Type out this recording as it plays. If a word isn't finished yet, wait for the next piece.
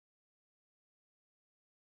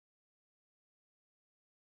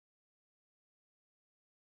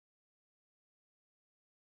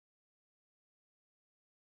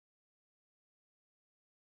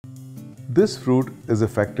This fruit is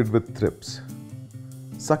affected with thrips.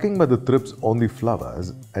 Sucking by the thrips on the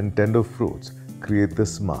flowers and tender fruits create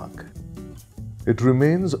this mark. It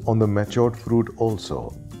remains on the matured fruit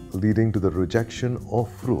also, leading to the rejection of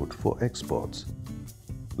fruit for exports.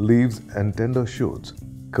 Leaves and tender shoots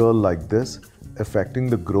curl like this, affecting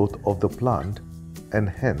the growth of the plant and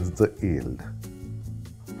hence the yield.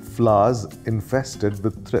 Flowers infested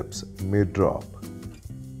with thrips may drop.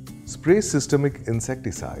 Spray systemic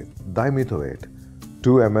insecticide dimethoate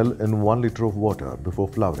 2 ml in 1 liter of water before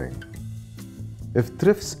flowering. If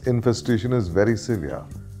thrips infestation is very severe,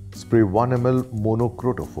 spray 1 ml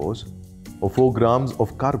monocrotophos or 4 grams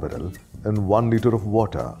of carbaryl in 1 liter of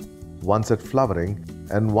water, once at flowering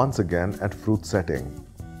and once again at fruit setting.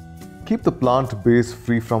 Keep the plant base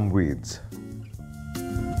free from weeds.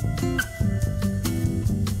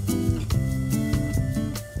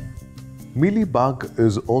 Mealy bug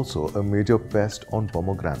is also a major pest on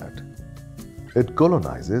pomegranate. It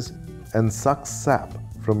colonizes and sucks sap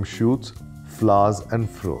from shoots, flowers and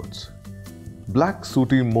fruits. Black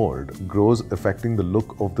sooty mold grows affecting the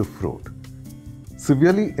look of the fruit.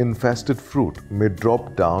 Severely infested fruit may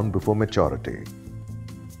drop down before maturity.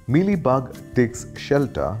 Mealy bug takes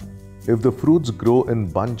shelter if the fruits grow in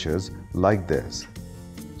bunches like this.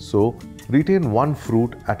 So, retain one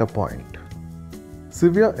fruit at a point.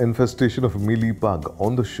 Severe infestation of mealy bug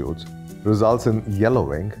on the shoots results in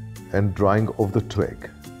yellowing and drying of the twig.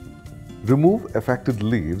 Remove affected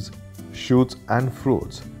leaves, shoots and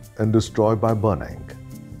fruits and destroy by burning.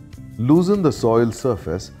 Loosen the soil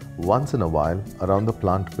surface once in a while around the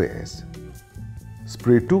plant base.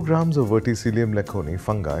 Spray 2 grams of Verticillium laconi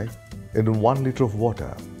fungi in 1 liter of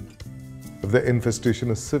water. If the infestation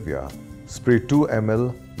is severe, spray 2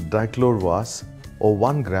 ml dichlorvas or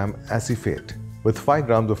 1 gram acephate with 5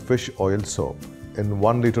 grams of fish oil soap in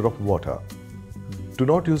 1 liter of water. Do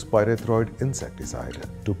not use pyrethroid insecticide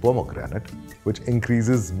to pomegranate, which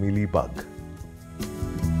increases mealy bug.